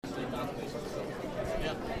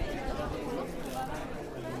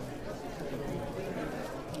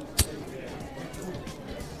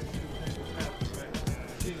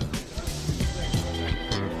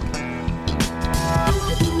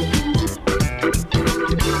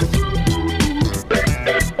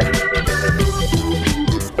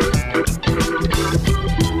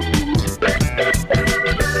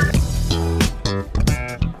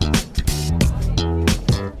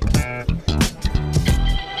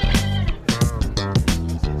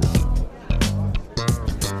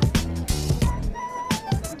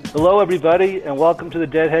Hello, everybody, and welcome to the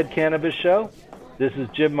Deadhead Cannabis Show. This is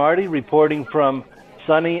Jim Marty reporting from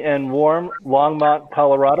sunny and warm Longmont,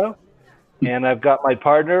 Colorado. And I've got my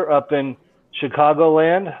partner up in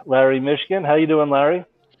Chicagoland, Larry Mishkin. How you doing, Larry?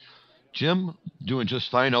 Jim, doing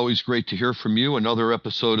just fine. Always great to hear from you. Another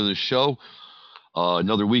episode of the show.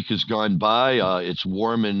 Another week has gone by. It's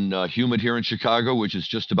warm and humid here in Chicago, which is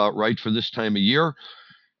just about right for this time of year.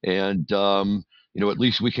 And, at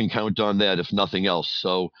least we can count on that, if nothing else.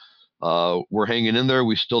 So we're hanging in there.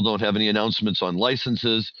 We still don't have any announcements on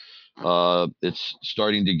licenses. It's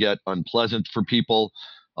starting to get unpleasant for people.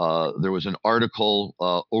 There was an article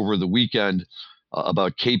over the weekend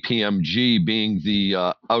about KPMG being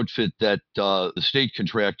the outfit that the state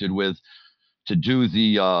contracted with to do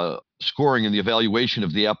the scoring and the evaluation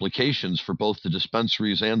of the applications for both the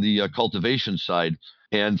dispensaries and the cultivation side.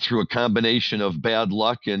 And through a combination of bad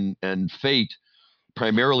luck and fate,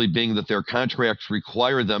 primarily being that their contracts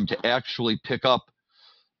require them to actually pick up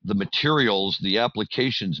the materials, the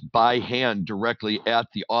applications by hand directly at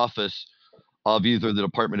the office of either the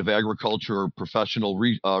Department of Agriculture or professional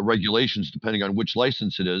regulations, depending on which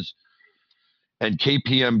license it is. And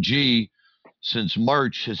KPMG, since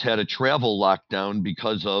March, has had a travel lockdown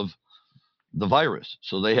because of the virus.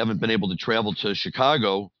 So they haven't been able to travel to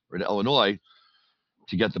Chicago or to Illinois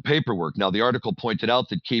to get the paperwork. Now, the article pointed out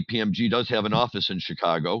that KPMG does have an office in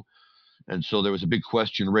Chicago. And so there was a big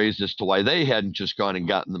question raised as to why they hadn't just gone and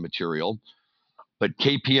gotten the material. But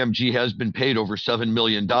KPMG has been paid over $7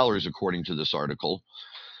 million, according to this article.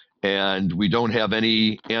 And we don't have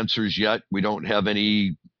any answers yet. We don't have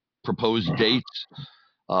any proposed dates.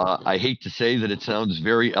 I hate to say that it sounds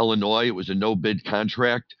very Illinois. It was a no-bid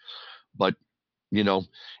contract. But,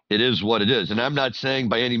 it is what it is. And I'm not saying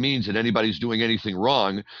by any means that anybody's doing anything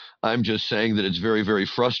wrong. I'm just saying that it's very, very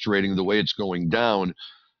frustrating the way it's going down.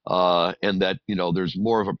 And that, there's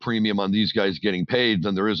more of a premium on these guys getting paid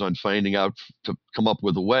than there is on finding out to come up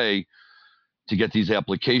with a way to get these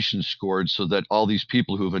applications scored so that all these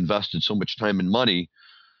people who have invested so much time and money,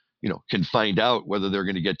 can find out whether they're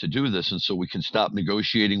going to get to do this. And so we can stop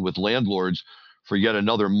negotiating with landlords for yet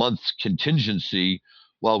another month's contingency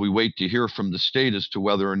while we wait to hear from the state as to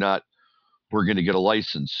whether or not we're going to get a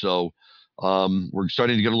license. So we're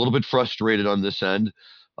starting to get a little bit frustrated on this end.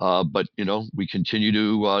 But, we continue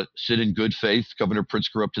to sit in good faith. Governor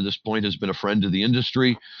Pritzker up to this point has been a friend of the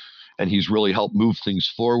industry, and he's really helped move things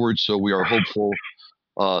forward. So we are hopeful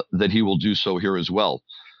that he will do so here as well.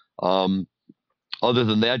 Other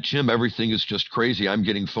than that, Jim, everything is just crazy. I'm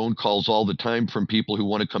getting phone calls all the time from people who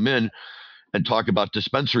want to come in and talk about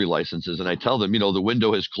dispensary licenses. And I tell them, the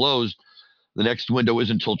window has closed. The next window is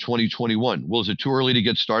until 2021. Well, is it too early to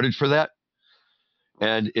get started for that?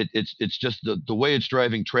 And it's just the way it's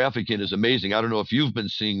driving traffic in is amazing. I don't know if you've been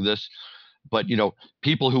seeing this, but,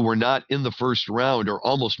 people who were not in the first round are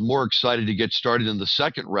almost more excited to get started in the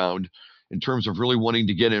second round in terms of really wanting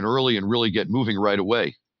to get in early and really get moving right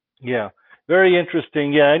away. Yeah, very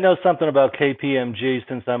interesting. Yeah, I know something about KPMG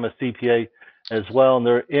since I'm a CPA as well, and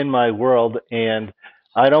they're in my world, and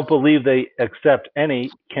I don't believe they accept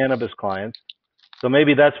any cannabis clients. So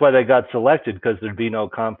maybe that's why they got selected, because there'd be no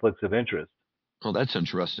conflicts of interest. Oh, that's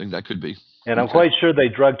interesting. That could be. And I'm quite sure they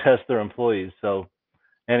drug test their employees. So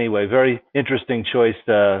anyway, very interesting choice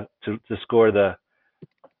to score the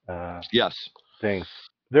yes things.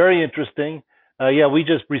 Very interesting. We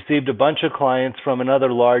just received a bunch of clients from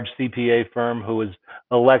another large CPA firm who was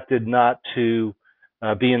elected not to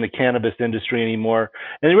be in the cannabis industry anymore.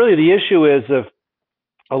 And really the issue is if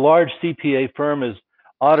a large CPA firm is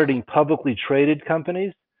auditing publicly traded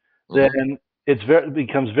companies, then it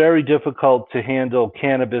becomes very difficult to handle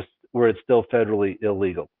cannabis where it's still federally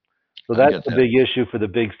illegal. So that's the big issue for the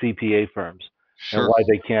big CPA firms and why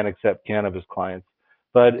they can't accept cannabis clients.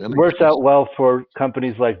 But it works out well for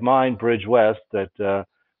companies like mine, Bridge West, that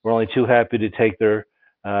we're only too happy to take their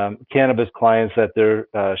cannabis clients that they're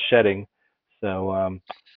shedding. So,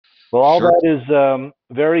 all that is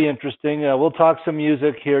very interesting. We'll talk some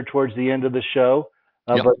music here towards the end of the show.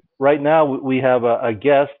 But right now we have a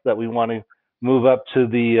guest that we want to move up to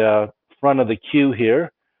the front of the queue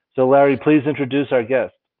here. So, Larry, please introduce our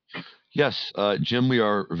guest. Yes, Jim, we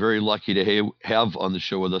are very lucky to have on the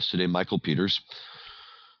show with us today Michael Peters.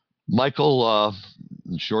 Michael,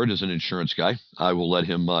 in short, is an insurance guy. I will let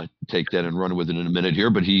him take that and run with it in a minute here,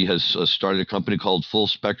 but he has started a company called Full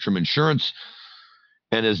Spectrum Insurance.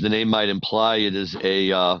 And as the name might imply, it is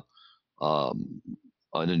um,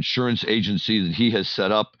 an insurance agency that he has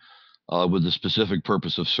set up with the specific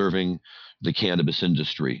purpose of serving the cannabis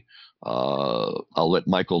industry. I'll let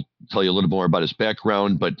Michael tell you a little more about his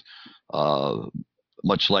background, but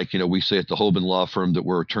much like we say at the Hoban Law Firm that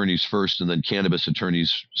we're attorneys first and then cannabis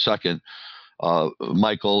attorneys second.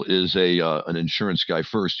 Michael is an insurance guy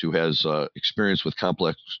first who has experience with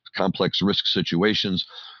complex risk situations,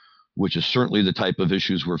 which is certainly the type of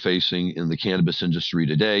issues we're facing in the cannabis industry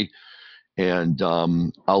today. And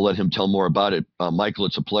I'll let him tell more about it. Michael,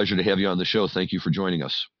 it's a pleasure to have you on the show. Thank you for joining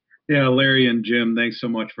us. Yeah, Larry and Jim, thanks so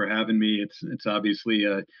much for having me. It's obviously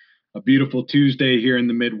a beautiful Tuesday here in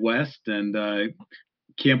the Midwest, and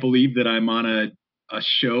can't believe that I'm on a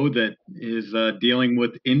show that is dealing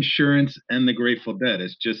with insurance and the Grateful Dead.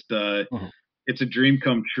 It's just it's a dream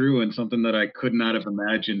come true and something that I could not have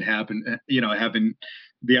imagined happen. Having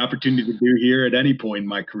the opportunity to do here at any point in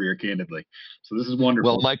my career, candidly. So this is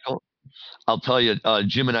wonderful. Well, Michael, I'll tell you,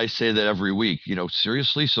 Jim and I say that every week.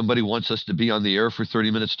 Seriously, somebody wants us to be on the air for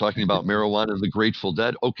 30 minutes talking about marijuana and the Grateful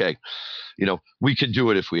Dead. Okay, we can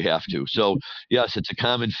do it if we have to. So yes, it's a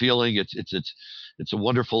common feeling. It's a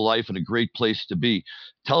wonderful life and a great place to be.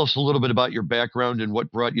 Tell us a little bit about your background and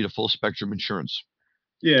what brought you to Full Spectrum Insurance.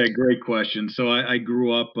 Yeah, great question. So I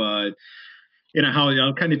grew up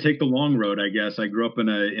I'll kind of take the long road, I guess. I grew up in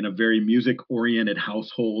a very music oriented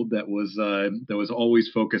household that was always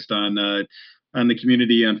focused on the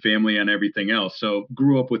community, on family, on everything else. So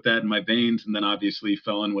grew up with that in my veins, and then obviously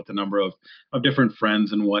fell in with a number of different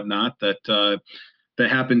friends and whatnot that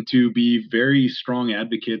happened to be very strong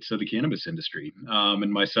advocates of the cannabis industry.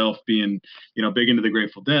 And myself being, big into the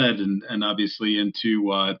Grateful Dead and obviously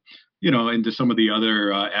into some of the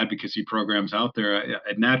other advocacy programs out there,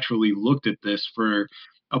 I naturally looked at this for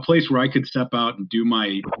a place where I could step out and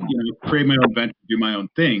create my own venture, do my own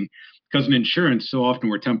thing. Because in insurance, so often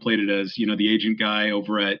we're templated as, the agent guy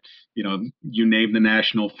over at, you name the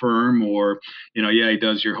national firm, or, he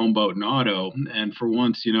does your home, boat, and auto. And for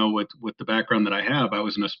once, with the background that I have, I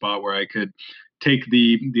was in a spot where I could take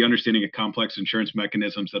the understanding of complex insurance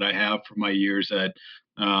mechanisms that I have from my years at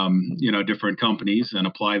different companies and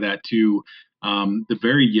apply that to the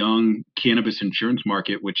very young cannabis insurance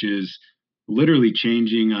market, which is literally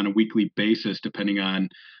changing on a weekly basis depending on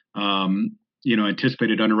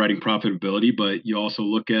anticipated underwriting profitability. But you also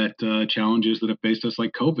look at challenges that have faced us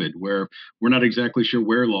like COVID, where we're not exactly sure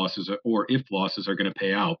where losses or if losses are going to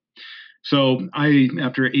pay out. So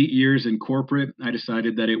after 8 years in corporate, I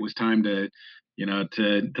decided that it was time to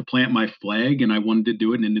plant my flag, and I wanted to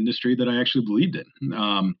do it in an industry that I actually believed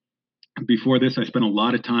in. Before this, I spent a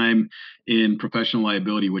lot of time in professional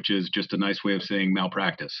liability, which is just a nice way of saying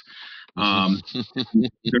malpractice.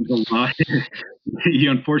 There's a lot.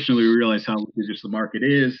 Unfortunately, we realize how litigious the market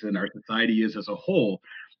is and our society is as a whole.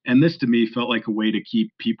 And this to me felt like a way to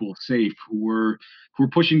keep people safe who were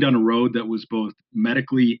pushing down a road that was both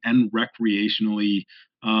medically and recreationally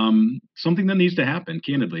something that needs to happen,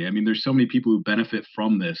 candidly. I mean, there's so many people who benefit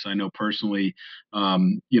from this. I know personally,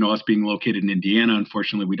 us being located in Indiana,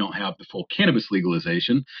 unfortunately, we don't have the full cannabis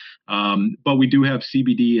legalization, but we do have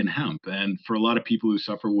CBD and hemp. And for a lot of people who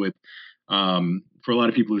suffer with for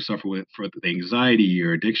the anxiety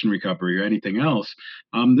or addiction recovery or anything else,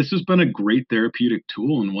 this has been a great therapeutic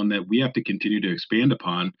tool and one that we have to continue to expand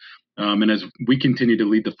upon. And as we continue to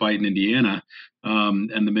lead the fight in Indiana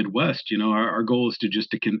and the Midwest, our goal is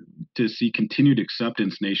to see continued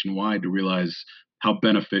acceptance nationwide to realize how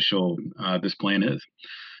beneficial this plan is.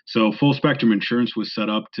 So Full Spectrum Insurance was set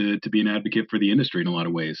up to be an advocate for the industry in a lot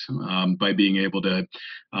of ways, by being able to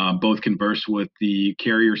both converse with the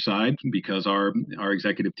carrier side, because our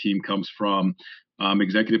executive team comes from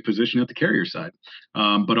executive position at the carrier side,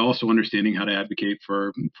 but also understanding how to advocate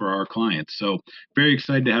for our clients. So very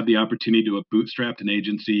excited to have the opportunity to have bootstrapped an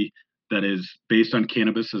agency that is based on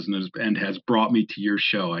cannabis and has brought me to your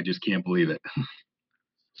show. I just can't believe it.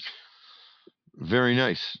 Very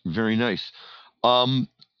nice. Very nice.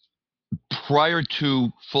 Prior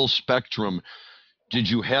to Full Spectrum, did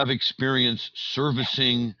you have experience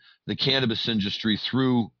servicing the cannabis industry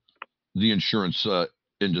through the insurance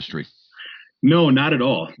industry? No, not at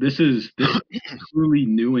all. This is a truly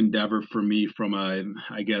new endeavor for me from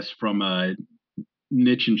a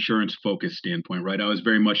niche insurance focused standpoint, right? I was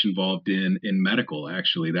very much involved in medical.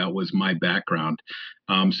 Actually, that was my background.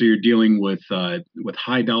 So you're dealing with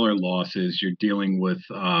high dollar losses. You're dealing with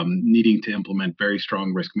needing to implement very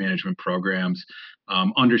strong risk management programs,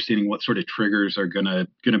 understanding what sort of triggers are gonna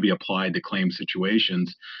be applied to claim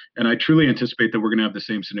situations. And I truly anticipate that we're gonna have the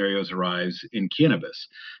same scenarios arise in cannabis.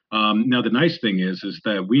 Now, the nice thing is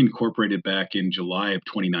that we incorporated back in July of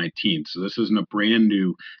 2019. So this isn't a brand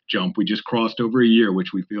new jump. We just crossed over a year,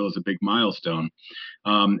 which we feel is a big milestone.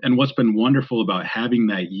 And what's been wonderful about having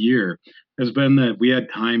that year has been that we had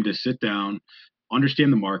time to sit down,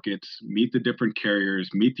 understand the markets, meet the different carriers,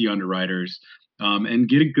 meet the underwriters, and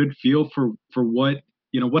get a good feel for what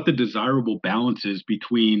what the desirable balance is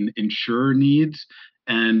between insurer needs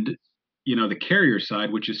and the carrier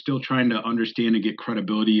side, which is still trying to understand and get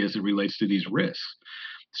credibility as it relates to these risks.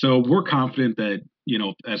 So we're confident that,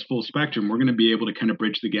 as Full Spectrum, we're going to be able to kind of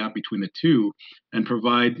bridge the gap between the two and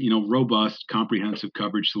provide, robust, comprehensive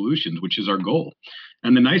coverage solutions, which is our goal.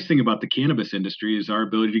 And the nice thing about the cannabis industry is our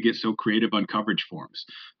ability to get so creative on coverage forms.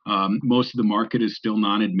 Most of the market is still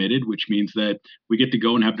non-admitted, which means that we get to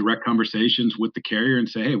go and have direct conversations with the carrier and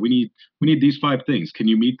say, hey, we need these 5 things. Can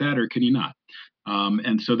you meet that or can you not?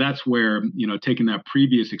 And so that's where, taking that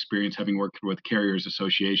previous experience, having worked with carriers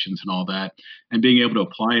associations and all that, and being able to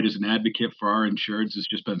apply it as an advocate for our insureds has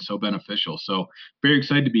just been so beneficial. So very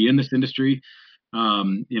excited to be in this industry.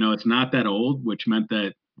 It's not that old, which meant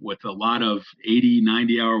that with a lot of 80,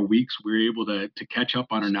 90-hour weeks, we were able to catch up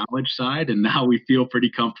on our knowledge side. And now we feel pretty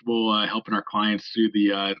comfortable helping our clients through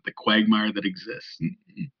the quagmire that exists.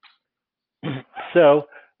 So,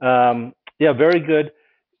 yeah, very good.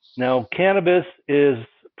 Now, cannabis is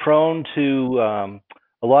prone to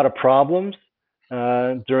a lot of problems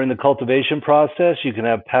during the cultivation process. You can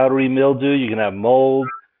have powdery mildew, you can have mold,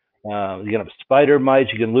 you can have spider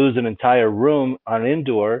mites, you can lose an entire room on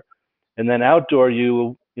indoor. And then outdoor,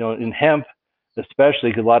 in hemp,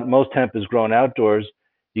 especially because most hemp is grown outdoors,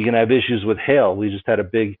 you can have issues with hail. We just had a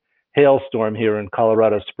big hailstorm here in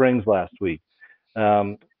Colorado Springs last week.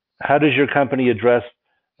 How does your company address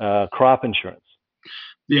crop insurance?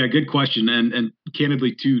 Yeah, good question. And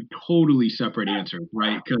candidly, 2 totally separate answers,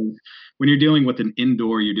 right? Because when you're dealing with an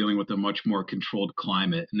indoor, you're dealing with a much more controlled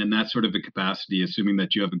climate. And in that sort of a capacity, assuming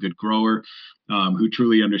that you have a good grower who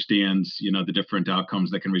truly understands, the different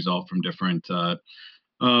outcomes that can result from different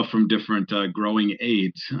growing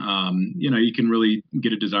aids, you can really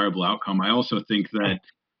get a desirable outcome. I also think that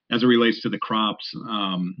as it relates to the crops,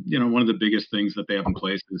 one of the biggest things that they have in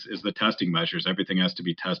place is the testing measures. Everything has to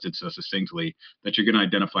be tested so succinctly that you're going to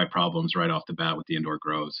identify problems right off the bat with the indoor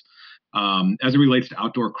grows. As it relates to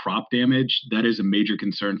outdoor crop damage, that is a major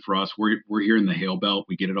concern for us. We're here in the hail belt.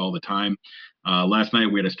 We get it all the time. Last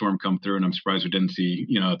night we had a storm come through, and I'm surprised we didn't see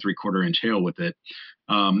a 3/4 inch hail with it.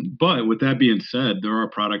 But with that being said, there are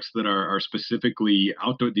products that are specifically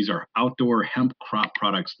outdoor. These are outdoor hemp crop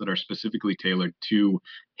products that are specifically tailored to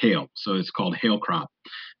hail. So it's called hail crop.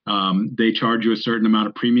 They charge you a certain amount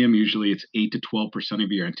of premium. Usually it's 8 to 12%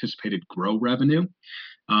 of your anticipated grow revenue.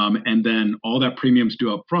 And then all that premium's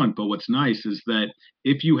due up front. But what's nice is that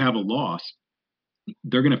if you have a loss,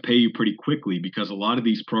 they're going to pay you pretty quickly because a lot of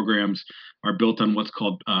these programs are built on what's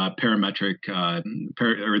called parametric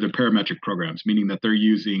programs, meaning that they're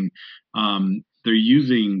using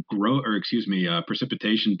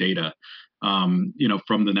precipitation data,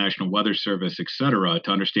 from the National Weather Service, et cetera,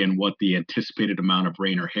 to understand what the anticipated amount of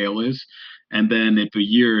rain or hail is. And then if a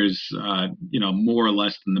year is, more or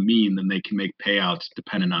less than the mean, then they can make payouts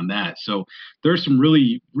dependent on that. So there's some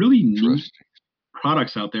really, really neat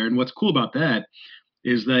products out there. And what's cool about that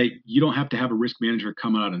is that you don't have to have a risk manager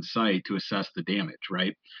come out on site to assess the damage,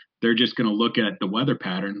 right? They're just going to look at the weather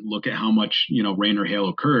pattern, look at how much, rain or hail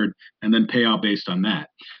occurred, and then pay out based on that.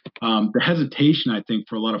 The hesitation, I think,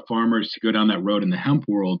 for a lot of farmers to go down that road in the hemp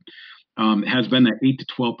world has been that 8 to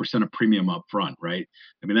 12% of premium up front, right?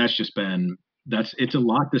 I mean, it's a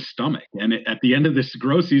lot to stomach. And at the end of this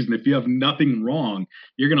grow season, if you have nothing wrong,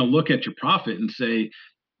 you're going to look at your profit and say,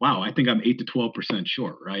 wow, I think I'm 8 to 12%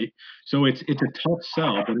 short, right? So it's a tough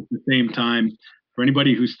sell, but at the same time, for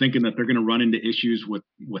anybody who's thinking that they're going to run into issues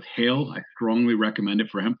with hail, I strongly recommend it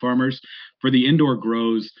for hemp farmers. For the indoor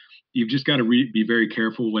grows, you've just got to be very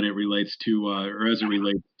careful when it relates to, or as it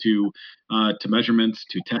relates to measurements,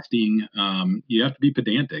 to testing. You have to be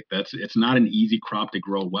pedantic. It's not an easy crop to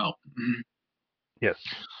grow well. Yes,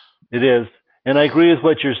 it is. And I agree with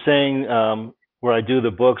what you're saying, where I do the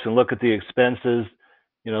books and look at the expenses.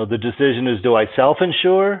 The decision is, do I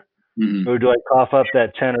self-insure or do I cough up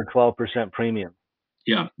that 10 or 12% premium?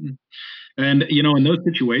 Yeah. And, in those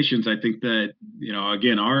situations, I think that,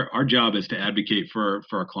 again, our job is to advocate for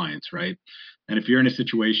our clients, right? And if you're in a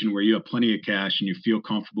situation where you have plenty of cash and you feel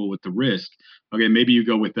comfortable with the risk, okay, maybe you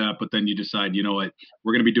go with that, but then you decide, you know what,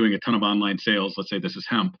 we're going to be doing a ton of online sales. Let's say this is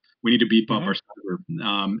hemp. We need to beef up our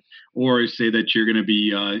cyber, or say that you're going to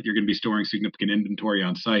be storing significant inventory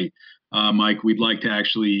on site. Mike, we'd like to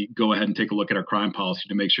actually go ahead and take a look at our crime policy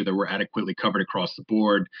to make sure that we're adequately covered across the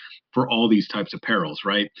board for all these types of perils,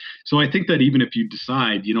 right? So I think that even if you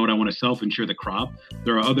decide, you know what, I want to self-insure the crop,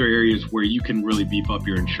 there are other areas where you can really beef up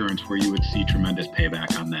your insurance where you would see tremendous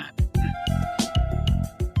payback on that.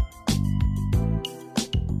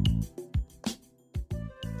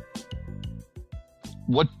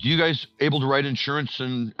 What, do you guys able to write insurance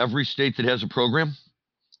in every state that has a program?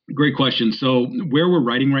 Great question. So where we're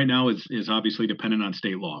writing right now is obviously dependent on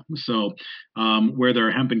state law. So where there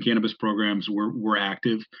are hemp and cannabis programs, we're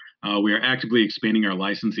active. We are actively expanding our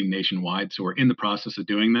licensing nationwide. So we're in the process of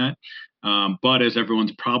doing that. But as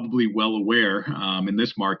everyone's probably well aware, in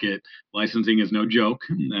this market, licensing is no joke,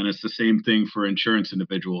 and it's the same thing for insurance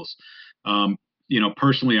individuals.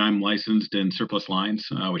 Personally, I'm licensed in surplus lines,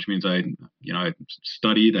 which means I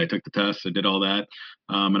studied, I took the tests, I did all that.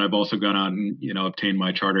 And I've also gone out and, obtained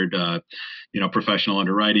my chartered, professional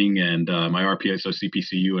underwriting and my RPA. So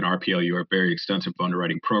CPCU and RPLU are very extensive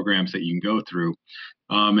underwriting programs that you can go through.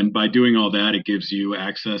 And by doing all that, it gives you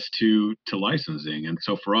access to licensing. And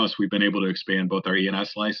so for us, we've been able to expand both our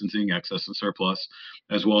E&S licensing, excess and surplus,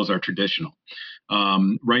 as well as our traditional.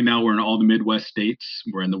 Right now, we're in all the Midwest states.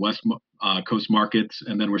 We're in the West Coast markets,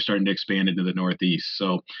 and then we're starting to expand into the Northeast.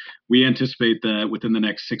 So we anticipate that within the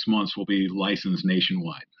next 6 months, we'll be licensed nationwide.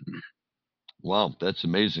 Wow, that's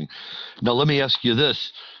amazing. Now, let me ask you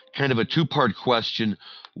this, kind of a two-part question.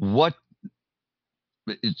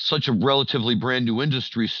 It's such a relatively brand new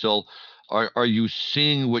industry still. Are you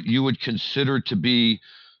seeing what you would consider to be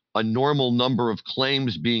a normal number of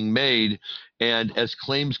claims being made? And as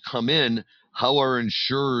claims come in, how are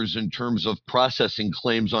insurers in terms of processing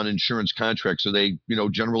claims on insurance contracts? Are they,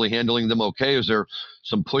 generally handling them okay? Is there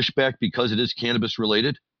some pushback because it is cannabis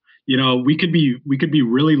related? We could be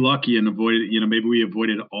really lucky and avoid, maybe we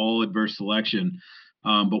avoided all adverse selection.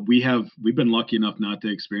 But we've been lucky enough not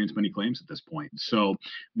to experience many claims at this point. So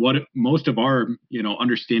what most of our,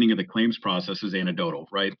 understanding of the claims process is anecdotal,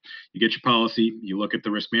 right? You get your policy, you look at the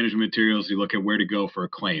risk management materials, you look at where to go for a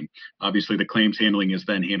claim. Obviously, the claims handling is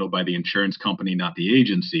then handled by the insurance company, not the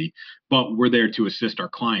agency, but we're there to assist our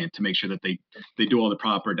client to make sure that they do all the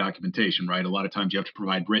proper documentation, right? A lot of times you have to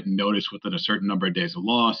provide written notice within a certain number of days of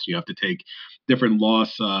loss. You have to take different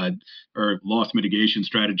loss mitigation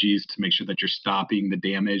strategies to make sure that you're stopping the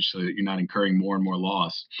damage so that you're not incurring more and more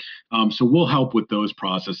loss. So we'll help with those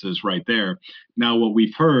processes right there. Now, what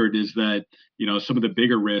we've heard is that, some of the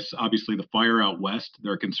bigger risks, obviously the fire out west,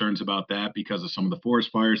 there are concerns about that because of some of the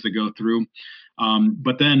forest fires that go through.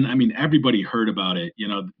 But then, everybody heard about it,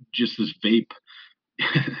 just this vape,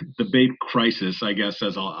 the vape crisis, I guess,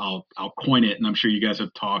 as I'll coin it. And I'm sure you guys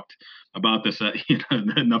have talked about this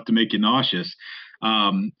enough to make you nauseous.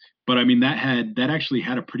 But that actually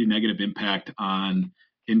had a pretty negative impact on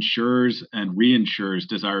insurers and reinsurers'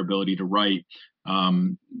 desirability to write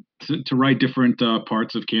different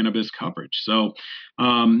parts of cannabis coverage. So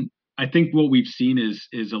I think what we've seen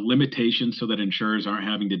is a limitation so that insurers aren't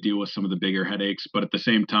having to deal with some of the bigger headaches. But at the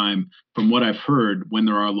same time, from what I've heard, when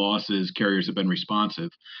there are losses, carriers have been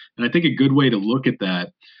responsive. And I think a good way to look at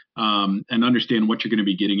that and understand what you're going to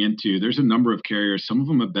be getting into. There's a number of carriers. Some of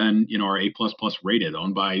them have been, are A++ rated,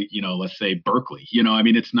 owned by, let's say Berkeley.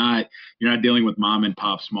 It's not, you're not dealing with mom and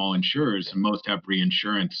pop small insurers, and most have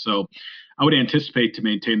reinsurance. So I would anticipate, to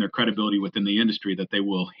maintain their credibility within the industry, that they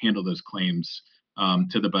will handle those claims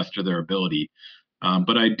to the best of their ability.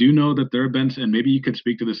 But I do know that there have been, and maybe you could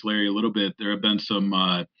speak to this, Larry, a little bit. There have been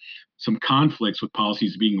some conflicts with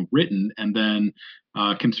policies being written, and then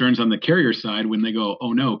concerns on the carrier side when they go,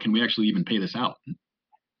 "Oh no, can we actually even pay this out?"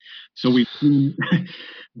 So we've seen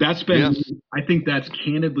that's been. Yeah. I think that's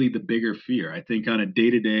candidly the bigger fear. I think on a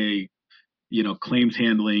day-to-day, claims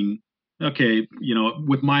handling. Okay,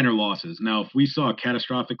 with minor losses. Now, if we saw a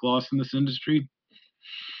catastrophic loss in this industry,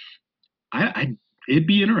 it'd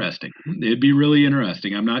be interesting. It'd be really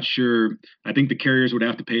interesting. I'm not sure. I think the carriers would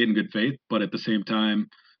have to pay it in good faith, but at the same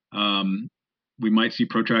time, we might see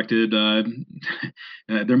protracted.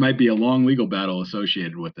 There might be a long legal battle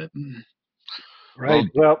associated with it. Right.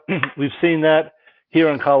 Well, we've seen that here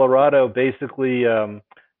in Colorado. Basically, the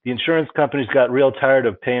insurance companies got real tired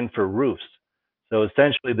of paying for roofs. So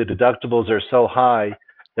essentially, the deductibles are so high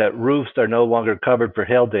that roofs are no longer covered for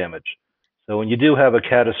hail damage. So when you do have a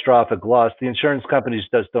catastrophic loss, the insurance companies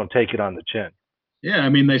just don't take it on the chin. Yeah,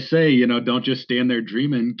 they say, don't just stand there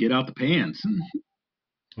dreaming, get out the pants.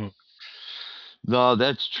 No,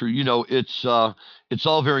 that's true. It's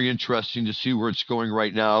all very interesting to see where it's going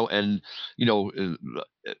right now. And you know,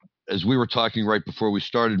 as we were talking right before we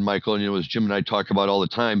started, Michael, and as Jim and I talk about all the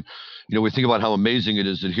time, we think about how amazing it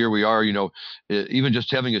is that here we are. Even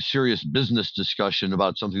just having a serious business discussion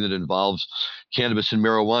about something that involves cannabis and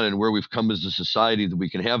marijuana, and where we've come as a society that we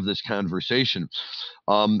can have this conversation.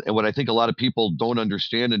 And what I think a lot of people don't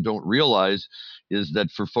understand and don't realize is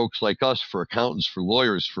that for folks like us, for accountants, for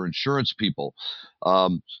lawyers, for insurance people,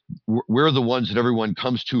 um, we're the ones that everyone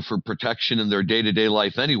comes to for protection in their day-to-day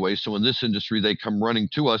life anyway. So in this industry, they come running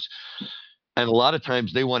to us. And a lot of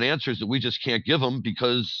times they want answers that we just can't give them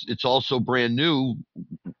because it's all so brand new.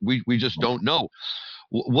 We just don't know.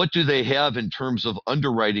 What do they have in terms of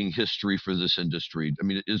underwriting history for this industry? I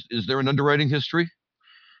mean, is there an underwriting history?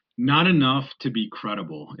 Not enough to be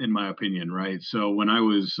credible, in my opinion, right? So when I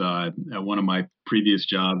was at one of my previous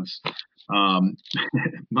jobs, um,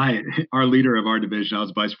 my our leader of our division, I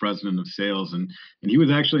was vice president of sales, and he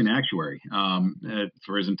was actually an actuary.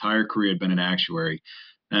 For his entire career, had been an actuary.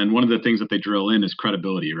 And one of the things that they drill in is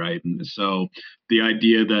credibility, right? And so the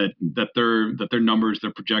idea that their numbers,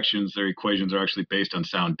 their projections, their equations are actually based on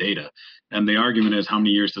sound data. And the argument is, how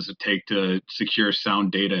many years does it take to secure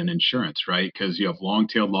sound data in insurance, right? Because you have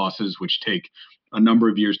long-tailed losses which take a number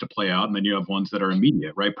of years to play out, and then you have ones that are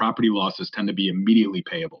immediate, right? Property losses tend to be immediately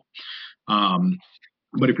payable. Um,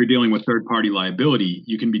 but if you're dealing with third party liability,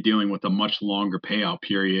 you can be dealing with a much longer payout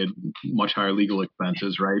period, much higher legal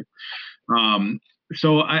expenses, right? Um,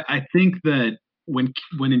 so I think that when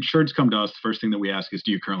insurance come to us, the first thing that we ask is,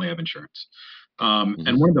 do you currently have insurance? And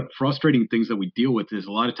Hmm. one of the frustrating things that we deal with is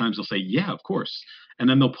a lot of times they'll say, yeah, of course. And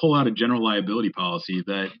then they'll pull out a general liability policy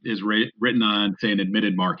that is written on, say, an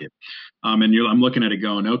admitted market. I'm looking at it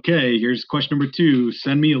going, okay, here's question number two.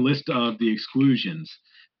 Send me a list of the exclusions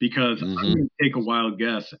because I'm Hmm. going to take a wild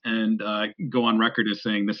guess and go on record as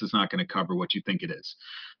saying this is not going to cover what you think it is.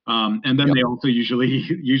 And then Yep. they also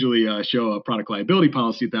usually show a product liability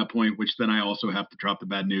policy at that point, which then I also have to drop the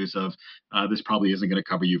bad news of this probably isn't going to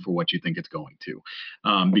cover you for what you think it's going to,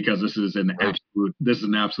 because Right. this is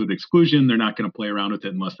an absolute exclusion. They're not going to play around with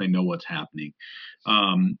it unless they know what's happening.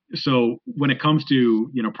 So when it comes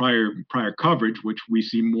to prior coverage, which we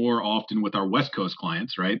see more often with our West Coast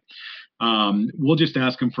clients, right? We'll just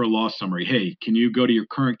ask them for a loss summary. Hey, can you go to your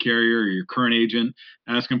current carrier or your current agent,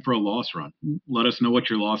 ask them for a loss run? Let us know what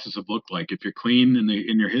your losses have looked like. If you're clean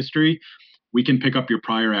in your history, we can pick up your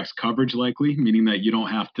prior acts coverage likely, meaning that you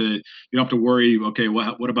don't have to worry. Okay,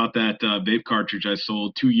 what about that vape cartridge I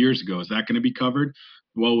sold 2 years ago? Is that going to be covered?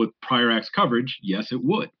 Well, with prior acts coverage, yes, it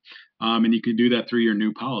would. And you can do that through your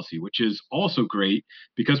new policy, which is also great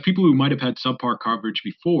because people who might have had subpar coverage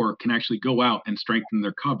before can actually go out and strengthen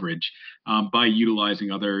their coverage by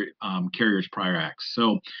utilizing other carriers' prior acts.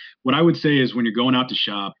 So, what I would say is when you're going out to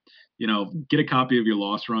shop, get a copy of your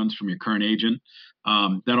loss runs from your current agent.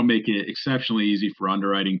 That'll make it exceptionally easy for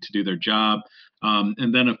underwriting to do their job.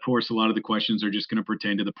 And then, of course, a lot of the questions are just going to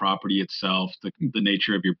pertain to the property itself, the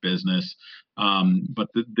nature of your business. But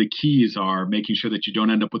the keys are making sure that you don't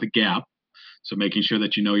end up with a gap. So making sure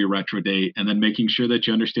that you know your retro date, and then making sure that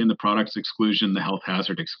you understand the product's exclusion, the health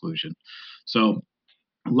hazard exclusion. So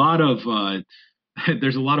a lot of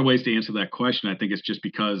there's a lot of ways to answer that question. I think it's just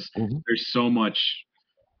because Hmm. there's so much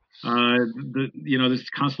this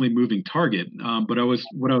constantly moving target. But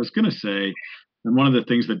what I was going to say, and one of the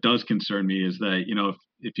things that does concern me is that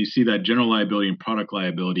if you see that general liability and product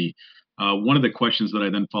liability, one of the questions that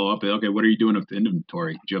I then follow up is, okay, what are you doing with the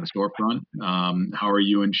inventory? Do you have a storefront? How are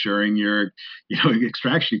you insuring your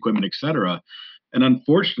extraction equipment, et cetera? And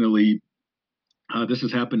unfortunately, this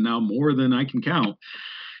has happened now more than I can count.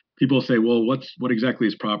 People say, well, what exactly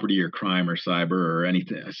is property or crime or cyber or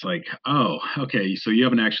anything? It's like, oh, okay, so you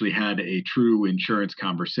haven't actually had a true insurance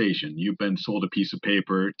conversation. You've been sold a piece of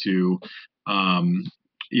paper um,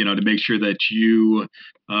 to make sure that you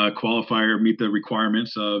qualify or meet the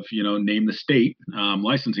requirements of, name the state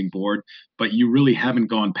licensing board, but you really haven't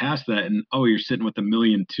gone past that. And oh, you're sitting with $1.2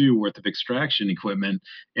 million worth of extraction equipment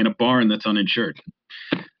in a barn that's uninsured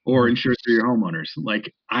or Mhm. insured through your homeowners.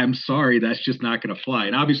 Like, I'm sorry, that's just not going to fly.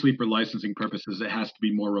 And obviously, for licensing purposes, it has to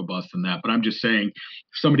be more robust than that. But I'm just saying,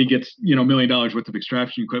 if somebody gets $1 million worth of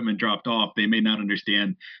extraction equipment dropped off, they may not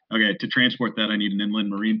understand. Okay, to transport that, I need an inland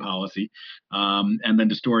marine policy, and then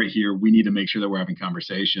to store it here, we need to make sure that we're having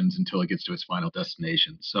conversations until it gets to its final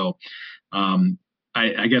destination. So, um,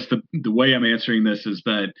 I guess the way I'm answering this is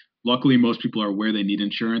that luckily most people are aware they need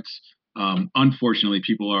insurance. Unfortunately,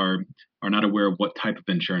 people are not aware of what type of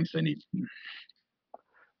insurance they need.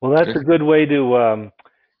 Well, that's Okay. a good way to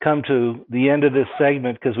come to the end of this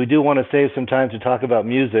segment because we do want to save some time to talk about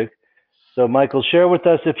music. So, Michael, share with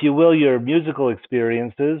us, if you will, your musical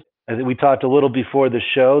experiences. I think we talked a little before the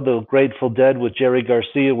show. The Grateful Dead with Jerry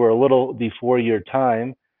Garcia were a little before your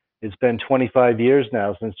time. It's been 25 years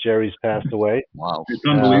now since Jerry's passed away. Wow. It's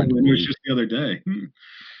Hard unbelievable. to It was believe. just the other day.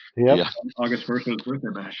 Yep. Yeah, August 1st was his birthday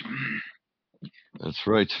bash. that's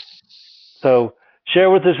right. So,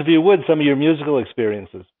 share with us, if you would, some of your musical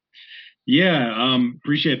experiences. Yeah,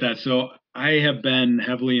 appreciate that. So I have been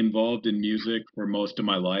heavily involved in music for most of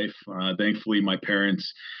my life. Thankfully, my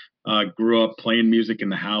parents grew up playing music in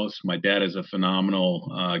the house. My dad is a phenomenal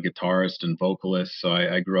guitarist and vocalist, so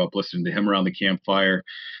I grew up listening to him around the campfire.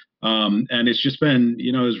 And it's just been,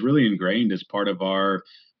 it's really ingrained as part of our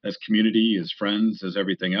as community, as friends, as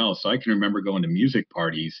everything else. So I can remember going to music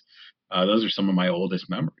parties. Those are some of my oldest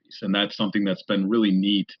memories, and that's something that's been really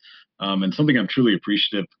neat, and something I'm truly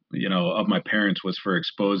appreciative, of my parents was for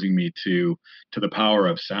exposing me to the power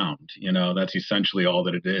of sound. That's essentially all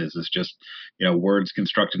that it is. It's just words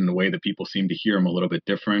constructed in a way that people seem to hear them a little bit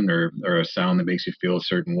different, or a sound that makes you feel a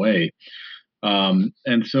certain way.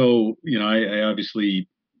 And so I obviously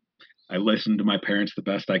I listened to my parents the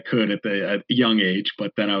best I could at a young age,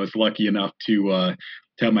 but then I was lucky enough to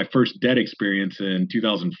have my first Dead experience in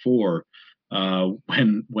 2004,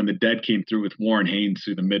 when the Dead came through with Warren Haynes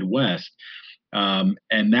through the Midwest,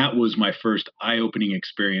 and that was my first eye-opening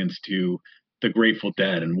experience to the Grateful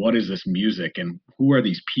Dead and what is this music and who are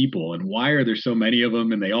these people and why are there so many of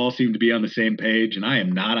them and they all seem to be on the same page and I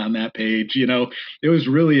am not on that page. It was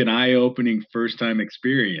really an eye-opening first-time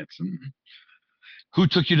experience. And Who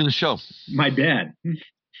took you to the show? my dad.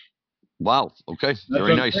 Wow. Okay. That's Very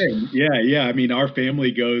what I'm nice. saying. Yeah, yeah. I mean, our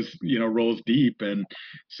family goes, rolls deep, and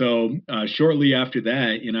so shortly after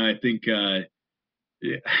that, I think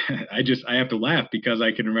yeah, I have to laugh because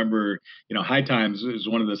I can remember, High Times is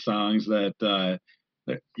one of the songs that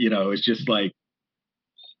it's just like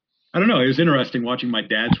I don't know. It was interesting watching my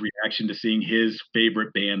dad's reaction to seeing his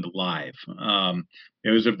favorite band live. It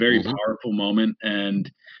was a very Hmm. powerful moment,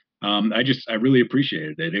 and I really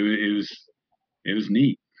appreciated it. It was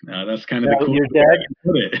neat. That's kind of the Now, coolest your way I dad, can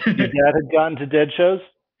put your it. dad had gone to Dead shows.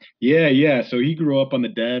 Yeah, yeah. So he grew up on the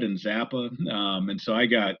Dead and Zappa, and so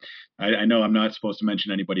I know I'm not supposed to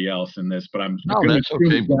mention anybody else in this, but I'm No, going to that's okay.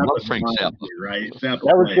 assume We love Zappa's Frank behind Zappa. you, right? Zappa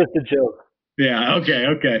That was played. just a joke. Yeah. Okay.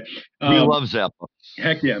 Okay. We Um, love Zappa.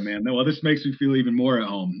 Heck yeah, man. Well, this makes me feel even more at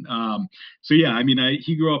home. So yeah, I mean,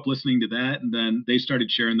 he grew up listening to that, and then they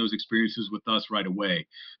started sharing those experiences with us right away.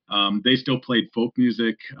 They still played folk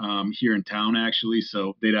music here in town, actually.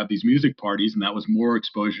 So they'd have these music parties, and that was more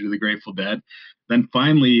exposure to the Grateful Dead. Then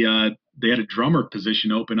finally, they had a drummer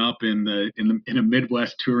position open up in a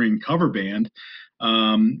Midwest touring cover band.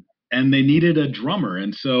 And they needed a drummer.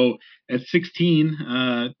 And so at 16,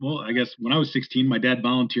 well, I guess when I was 16, my dad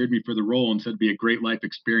volunteered me for the role and said it'd be a great life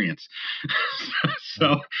experience.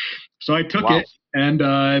 so, so I took Wow. it, and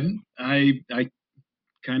I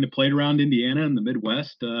kind of played around Indiana and the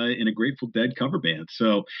Midwest in a Grateful Dead cover band.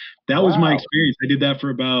 So that was my Wow. experience. I did that for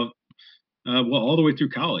about all the way through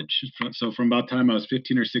college. So from about time I was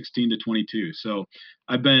 15 or 16 to 22. So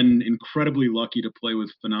I've been incredibly lucky to play with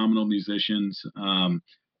phenomenal musicians,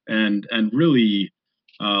 and really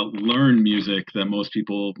learn music that most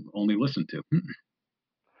people only listen to.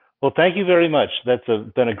 Well, thank you very much. That's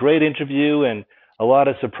been a great interview and a lot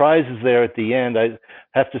of surprises there at the end. I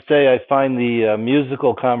have to say, I find the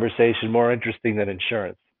musical conversation more interesting than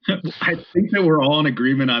insurance. I think that we're all in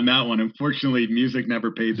agreement on that one. Unfortunately, music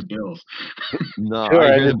never paid the bills. No, Sure,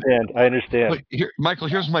 I I hear the. understand. I understand. But here, Michael,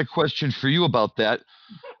 here's my question for you about that.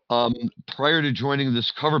 Um, Prior to joining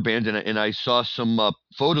this cover band, and I saw some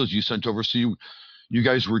photos you sent over. So you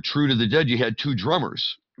guys were true to the Dead. You had two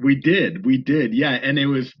drummers. We did, yeah. And it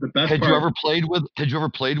was the best Had you part. ever played with Had you ever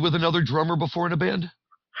played with another drummer before in a band?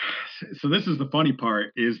 So this is the funny part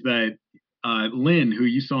is that Lynn, who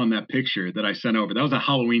you saw in that picture that I sent over, that was a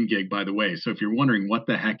Halloween gig, by the way. So if you're wondering what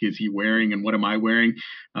the heck is he wearing and what am I wearing,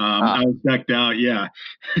 Ah, I was decked out. Yeah.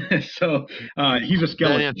 So he's a that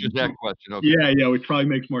skeleton. answers that question. Okay. Yeah, yeah, which probably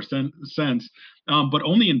makes more sense. But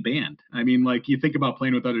only in band. I mean, like you think about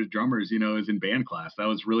playing with other drummers, is in band class. That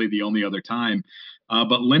was really the only other time.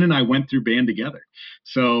 But Lynn and I went through band together.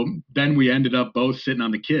 So then we ended up both sitting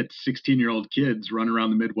on the kits, 16-year-old kids running around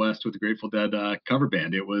the Midwest with the Grateful Dead cover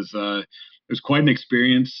band. It was quite an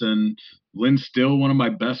experience. And Lynn's still one of my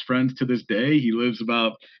best friends to this day. He lives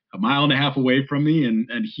about a mile and a half away from me, and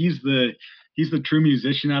he's the true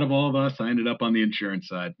musician out of all of us. I ended up on the insurance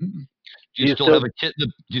side. Do Do you you still still have a kit? Do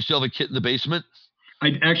you still have a kit in the basement?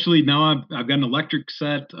 I actually now I've got an electric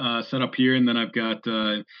set up here, and then I've got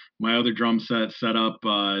my other drum set up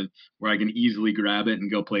where I can easily grab it and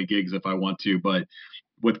go play gigs if I want to. But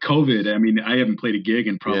with COVID, I mean, I haven't played a gig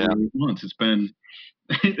in Yeah. probably 8 months. It's been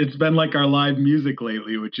it's been like our live music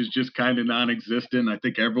lately, which is just kind of non-existent. I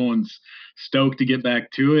think everyone's stoked to get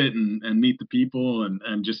back to it and meet the people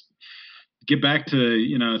and just get back to,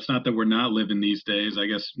 it's not that we're not living these days, I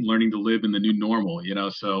guess learning to live in the new normal,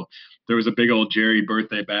 so there was a big old Jerry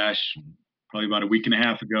birthday bash probably about a week and a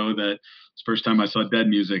half ago that was the first time I saw Dead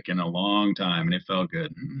music in a long time, and it felt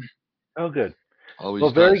good. Oh, good. Always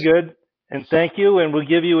Well, very does. good. And thank you. And we'll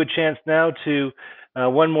give you a chance now to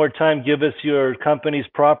one more time give us your company's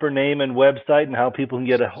proper name and website and how people can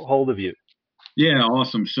get a hold of you. Yeah,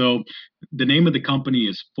 awesome. So the name of the company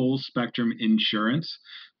is Full Spectrum Insurance.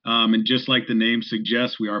 And just like the name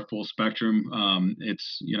suggests, we are full spectrum.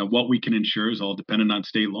 It's, what we can insure is all dependent on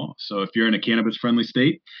state law. So if you're in a cannabis friendly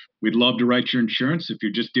state, we'd love to write your insurance. If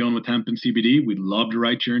you're just dealing with hemp and CBD, we'd love to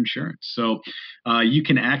write your insurance. So you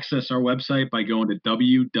can access our website by going to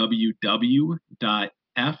www.fsc,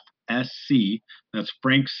 that's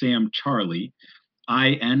Frank Sam Charlie,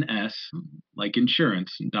 INS, like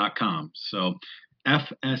insurance.com. So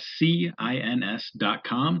FSCINS.com.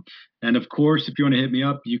 And of course, if you want to hit me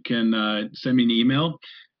up, you can send me an email.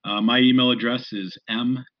 My email address is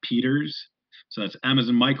mpeters. So that's M as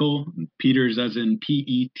in Michael, Peters as in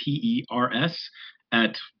PETERS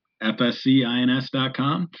at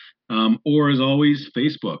FSCINS.com. Or as always,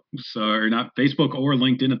 Facebook. So, or not Facebook or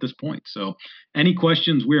LinkedIn at this point. So any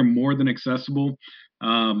questions, we're more than accessible.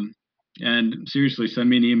 And seriously, send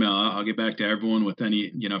me an email. I'll get back to everyone with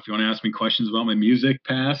any, if you want to ask me questions about my music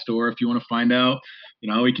past, or if you want to find out,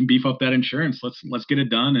 how we can beef up that insurance, let's get it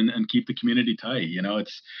done and keep the community tight.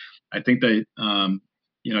 I think that,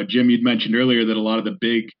 Jim, you'd mentioned earlier that a lot of the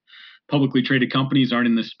big publicly traded companies aren't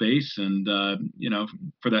in this space. And,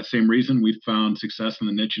 for that same reason, we've found success in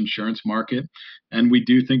the niche insurance market. And we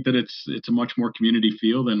do think that it's a much more community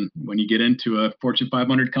feel than when you get into a Fortune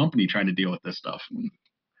 500 company trying to deal with this stuff.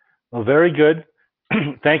 Well, very good.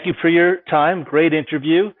 Thank you for your time. Great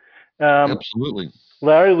interview. Absolutely.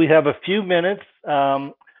 Larry, we have a few minutes.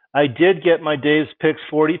 I did get my Dave's Picks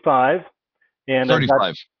 45 and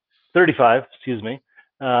 35. 35, excuse me.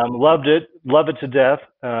 Loved it to death.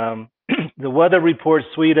 The weather report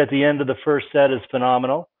suite at the end of the first set is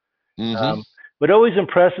phenomenal. Mm-hmm. What always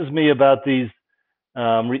impresses me about these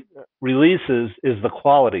releases is the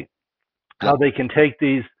quality, how they can take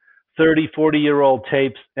these 30, 40-year-old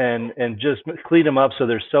tapes and just clean them up so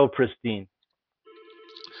they're so pristine.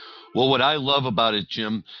 Well, what I love about it,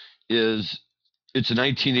 Jim, is it's a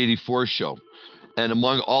 1984 show. And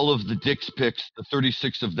among all of the Dick's picks, the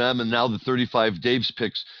 36 of them, and now the 35 Dave's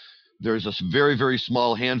picks, there's a very, very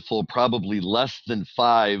small handful, probably less than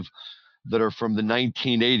 5, that are from the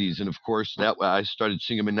 1980s. And of course, that I started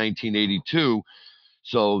seeing them in 1982.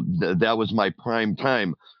 So that was my prime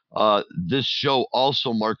time. This show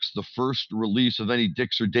also marks the first release of any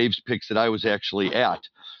Dick's or Dave's picks that I was actually at.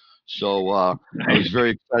 So I was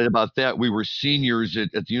very excited about that. We were seniors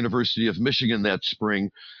at the University of Michigan that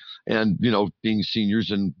spring. And, being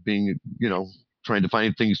seniors and being, trying to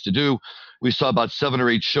find things to do, we saw about 7 or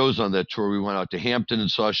 8 shows on that tour. We went out to Hampton and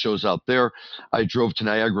saw shows out there. I drove to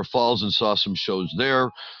Niagara Falls and saw some shows there.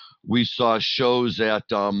 We saw shows at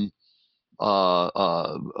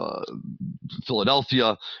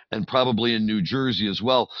Philadelphia and probably in New Jersey as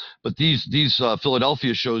well. But these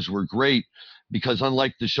Philadelphia shows were great because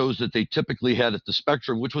unlike the shows that they typically had at the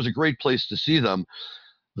Spectrum, which was a great place to see them,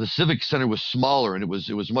 the Civic Center was smaller and it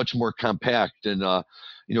was much more compact and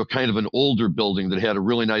kind of an older building that had a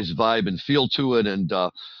really nice vibe and feel to it, and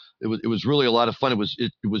it was really a lot of fun. It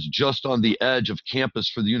was just on the edge of campus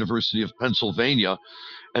for the University of Pennsylvania,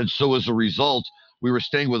 and so as a result, we were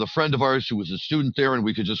staying with a friend of ours who was a student there, and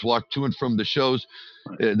we could just walk to and from the shows.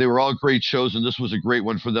 They were all great shows, and this was a great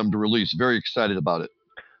one for them to release. Very excited about it.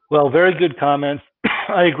 Well, very good comments.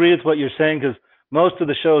 I agree with what you're saying because most of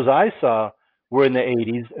the shows I saw were in the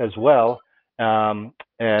 80s as well,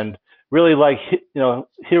 and really like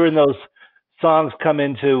hearing those songs come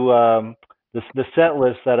into the set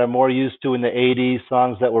list that I'm more used to in the 80s,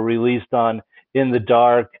 songs that were released on In the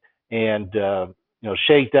Dark, and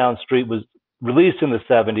Shakedown Street was released in the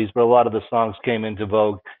 70s, but a lot of the songs came into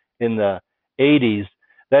vogue in the 80s.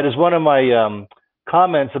 That is one of my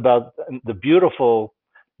comments about the beautiful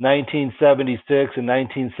 1976 and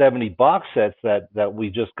 1970 box sets that we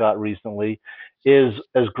just got recently. Is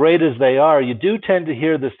as great as they are, you do tend to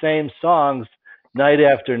hear the same songs night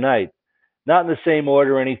after night, not in the same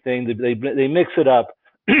order or anything. They mix it up,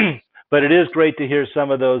 but it is great to hear some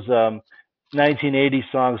of those 1980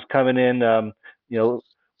 songs coming in.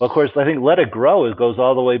 Of course, I think "Let It Grow" goes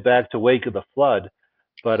all the way back to "Wake of the Flood,"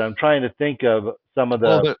 but I'm trying to think of some of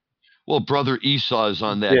the. Well, Brother Esau is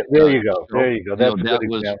on that Yeah, there you go. show. There you go. That's a good That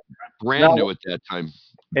was example. brand Not new at that time.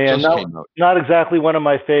 and Just not came out. not exactly one of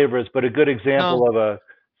my favorites, but a good No, example of a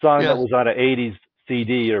song that yeah, was on an '80s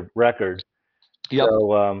CD or record. yep,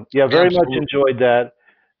 So yeah, very much absolutely. enjoyed that.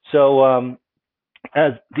 So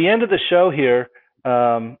at the end of the show here,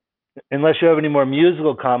 um, unless you have any more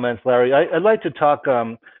musical comments, Larry, I'd like to talk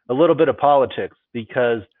a little bit of politics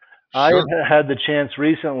because I have Sure. had the chance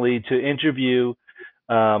recently to interview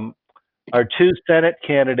um, our two Senate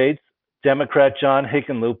candidates, Democrat John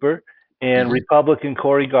Hickenlooper and Hmm. Republican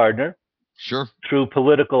Cory Gardner, Sure. through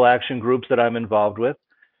political action groups that I'm involved with.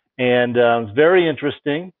 And it's very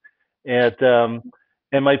interesting.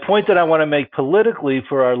 And my point that I want to make politically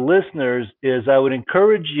for our listeners is I would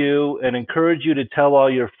encourage you to tell all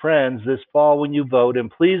your friends this fall when you vote,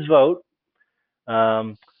 and please vote.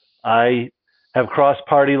 I have crossed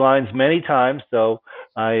party lines many times, so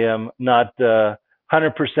I am not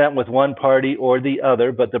 100% with one party or the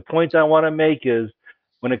other. But the point I want to make is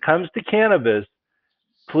when it comes to cannabis,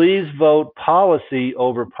 please vote policy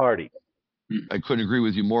over party. I couldn't agree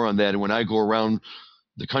with you more on that. And when I go around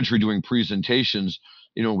the country doing presentations,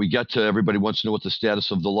 we get to everybody wants to know what the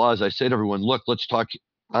status of the law is. I say to everyone, look, let's talk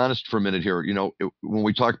honest for a minute here. When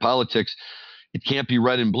we talk politics, it can't be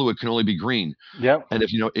red and blue. It can only be green. Yep. And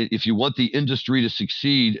if you want the industry to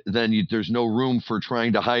succeed, then there's no room for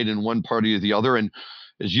trying to hide in one party or the other. And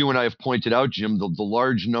as you and I have pointed out, Jim, the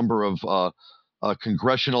large number of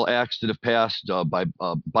congressional acts that have passed by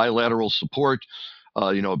bilateral support,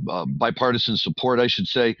 bipartisan support, I should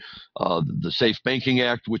say, the Safe Banking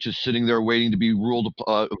Act, which is sitting there waiting to be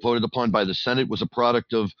voted upon by the Senate, was a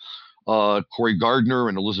product of Cory Gardner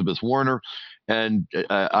and Elizabeth Warner. And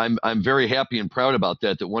I'm very happy and proud about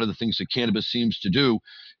that. That one of the things that cannabis seems to do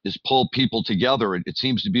is pull people together. It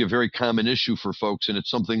seems to be a very common issue for folks, and it's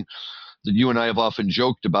something that you and I have often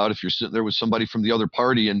joked about. If you're sitting there with somebody from the other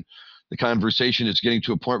party and the conversation is getting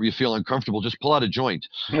to a point where you feel uncomfortable, just pull out a joint.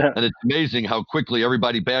 And it's amazing how quickly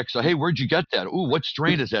everybody backs. Hey, where'd you get that? Ooh, what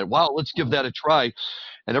strain is that? Wow, let's give that a try.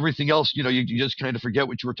 And everything else, you just kind of forget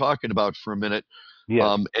what you were talking about for a minute.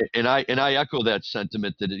 Yes. And I echo that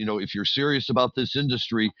sentiment that if you're serious about this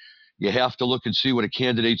industry, you have to look and see what a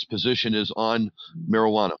candidate's position is on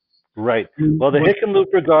marijuana. Right. Well, the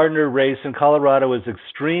Hickenlooper Gardner race in Colorado is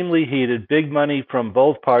extremely heated. Big money from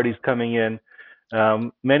both parties coming in.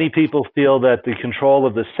 Many people feel that the control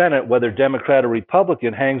of the Senate, whether Democrat or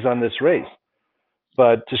Republican, hangs on this race.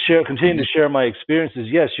 But to continue to share my experiences,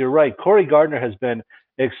 yes, you're right. Cory Gardner has been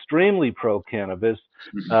extremely pro-cannabis,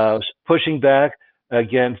 pushing back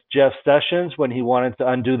against Jeff Sessions when he wanted to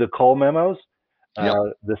undo the Cole memos,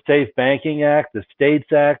 the Safe Banking Act, the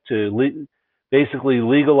States Act to basically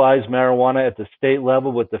legalize marijuana at the state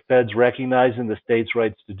level, with the feds recognizing the state's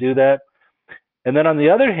rights to do that. And then on the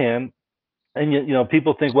other hand, and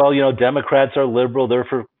people think, well, Democrats are liberal, they're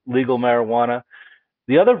for legal marijuana.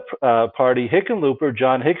 The other party, Hickenlooper,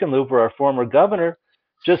 John Hickenlooper, our former governor,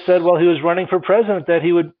 just said, well, he was running for president, that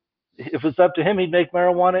he would, if it's up to him, he'd make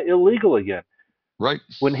marijuana illegal again. Right.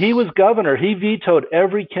 When he was governor, he vetoed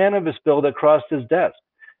every cannabis bill that crossed his desk.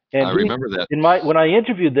 And I remember that. When I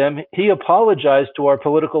interviewed them, he apologized to our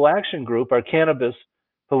political action group, our cannabis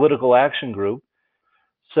political action group.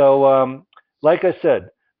 So, like I said,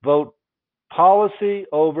 vote policy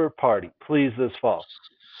over party, please, this fall.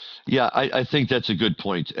 Yeah, I think that's a good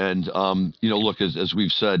point. And, look, as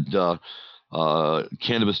we've said,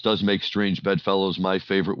 cannabis does make strange bedfellows. My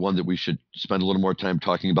favorite one that we should spend a little more time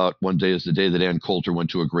talking about one day is the day that Ann Coulter went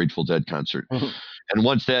to a Grateful Dead concert. And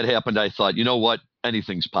once that happened, I thought, you know what?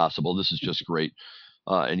 Anything's possible. This is just great.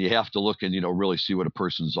 And you have to look and, really see what a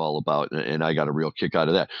person's all about. And I got a real kick out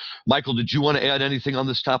of that. Michael, did you want to add anything on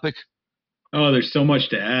this topic? Oh, there's so much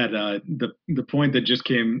to add. The point that just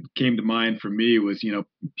came to mind for me was,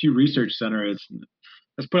 Pew Research Center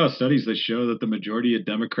has put out studies that show that the majority of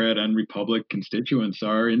Democrat and Republican constituents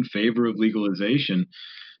are in favor of legalization.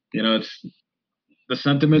 It's the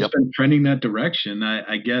sentiment's been trending that direction.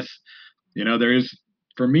 I guess, there is,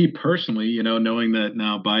 for me personally, knowing that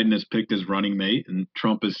now Biden has picked his running mate and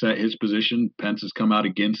Trump has set his position, Pence has come out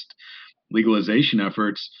against legalization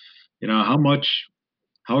efforts.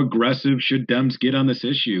 How aggressive should Dems get on this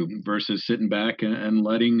issue versus sitting back and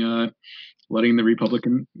letting the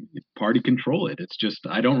Republican Party control it? It's just,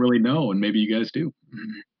 I don't really know, and maybe you guys do.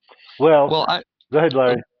 Well, go ahead,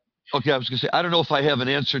 Larry. Okay, I was going to say, I don't know if I have an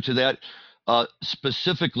answer to that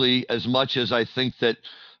specifically, as much as I think that,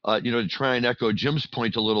 to try and echo Jim's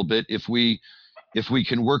point a little bit, if we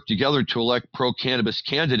can work together to elect pro-cannabis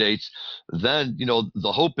candidates, then,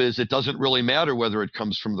 the hope is it doesn't really matter whether it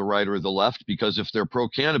comes from the right or the left, because if they're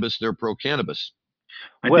pro-cannabis, they're pro-cannabis.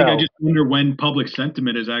 I think I Well, just wonder when public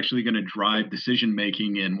sentiment is actually going to drive decision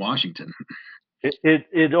making in Washington.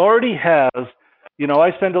 it already has.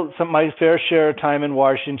 I spend my fair share of time in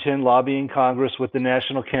Washington lobbying Congress with the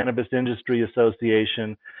National Cannabis Industry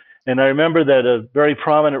Association, and I remember that a very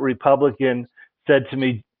prominent Republican said to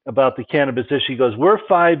me about the cannabis issue. He goes, "We're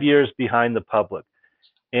 5 years behind the public,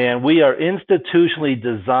 and we are institutionally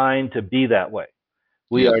designed to be that way.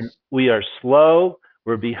 We Yeah. are we are slow,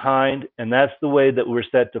 we're behind, and that's the way that we're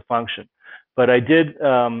set to function." But I did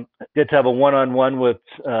get to have a one-on-one with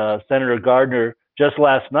Senator Gardner just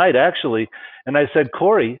last night, actually, and I said,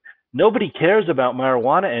 "Corey, nobody cares about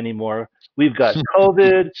marijuana anymore. We've got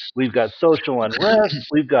COVID, we've got social unrest,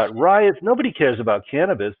 we've got riots. Nobody cares about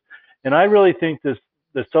cannabis." And I really think the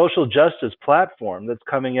social justice platform that's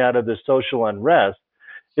coming out of the social unrest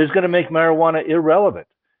is going to make marijuana irrelevant.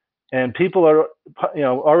 And people are,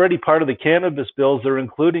 already part of the cannabis bills are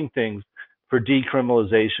including things for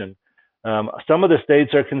decriminalization. Some of the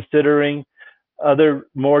states are considering other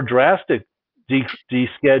more drastic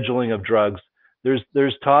descheduling of drugs.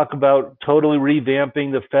 There's talk about totally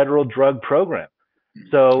revamping the federal drug program.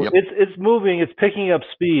 So Yep. it's moving, it's picking up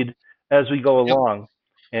speed as we go Yep. along.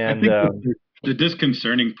 I And think the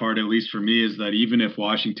disconcerting part, at least for me, is that even if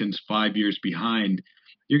Washington's 5 years behind,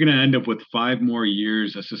 you're going to end up with 5 more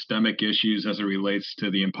years of systemic issues as it relates to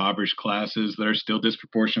the impoverished classes that are still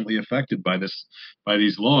disproportionately affected by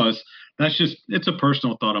these laws. It's a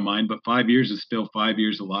personal thought of mine, but 5 years is still 5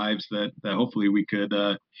 years of lives that hopefully we could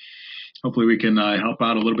help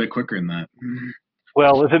out a little bit quicker than that.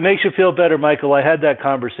 well, if it makes you feel better, Michael, I had that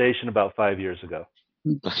conversation about 5 years ago.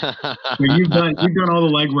 Well, you've done all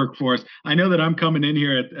the legwork for us. I know that I'm coming in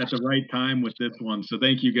here at the right time with this one, so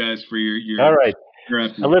thank you guys for your All right.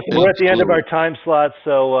 efforts. Listen, we're at the end of Absolutely. our time slot,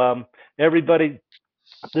 so everybody,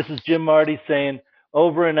 this is Jim Marty saying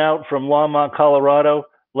over and out from Longmont, Colorado.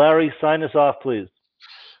 Larry, sign us off, please.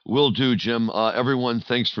 Will do, Jim. Everyone,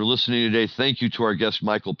 thanks for listening today. Thank you to our guest,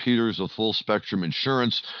 Michael Peters of Full Spectrum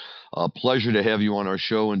Insurance. Pleasure to have you on our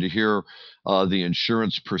show and to hear the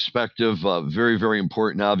insurance perspective. Very, very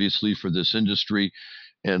important, obviously, for this industry.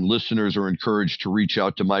 And listeners are encouraged to reach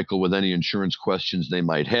out to Michael with any insurance questions they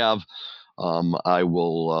might have. I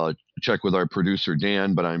will check with our producer,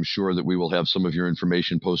 Dan, but I'm sure that we will have some of your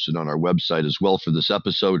information posted on our website as well for this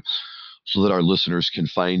episode so that our listeners can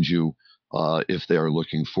find you if they are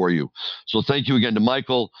looking for you. So thank you again to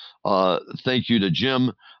Michael. Thank you to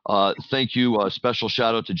Jim. Thank you. Special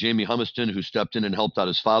shout out to Jamie Humiston, who stepped in and helped out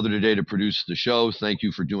his father today to produce the show. Thank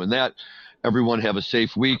you for doing that. Everyone have a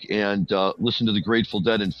safe week and listen to the Grateful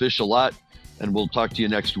Dead and fish a lot. And we'll talk to you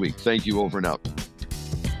next week. Thank you. Over and out.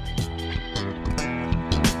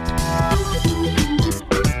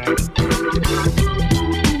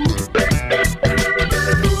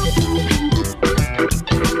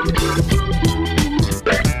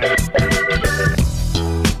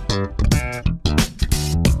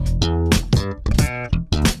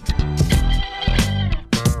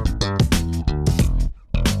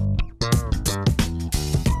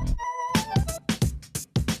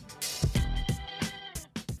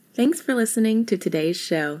 Thanks for listening to today's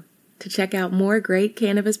show. To check out more great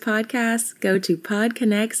cannabis podcasts, go to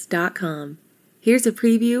podconnects.com. Here's a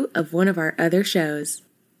preview of one of our other shows.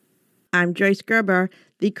 I'm Joyce Gerber,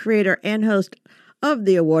 the creator and host of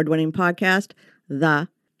the award-winning podcast, The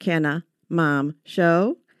Canna Mom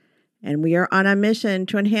Show. And we are on a mission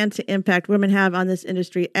to enhance the impact women have on this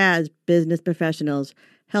industry as business professionals,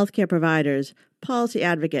 healthcare providers, policy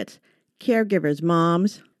advocates, caregivers,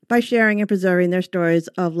 moms, by sharing and preserving their stories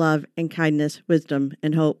of love and kindness, wisdom,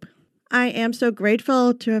 and hope. I am so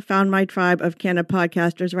grateful to have found my tribe of Canna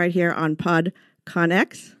podcasters right here on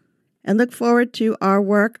PodConX and look forward to our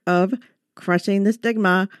work of crushing the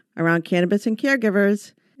stigma around cannabis and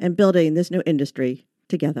caregivers and building this new industry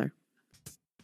together.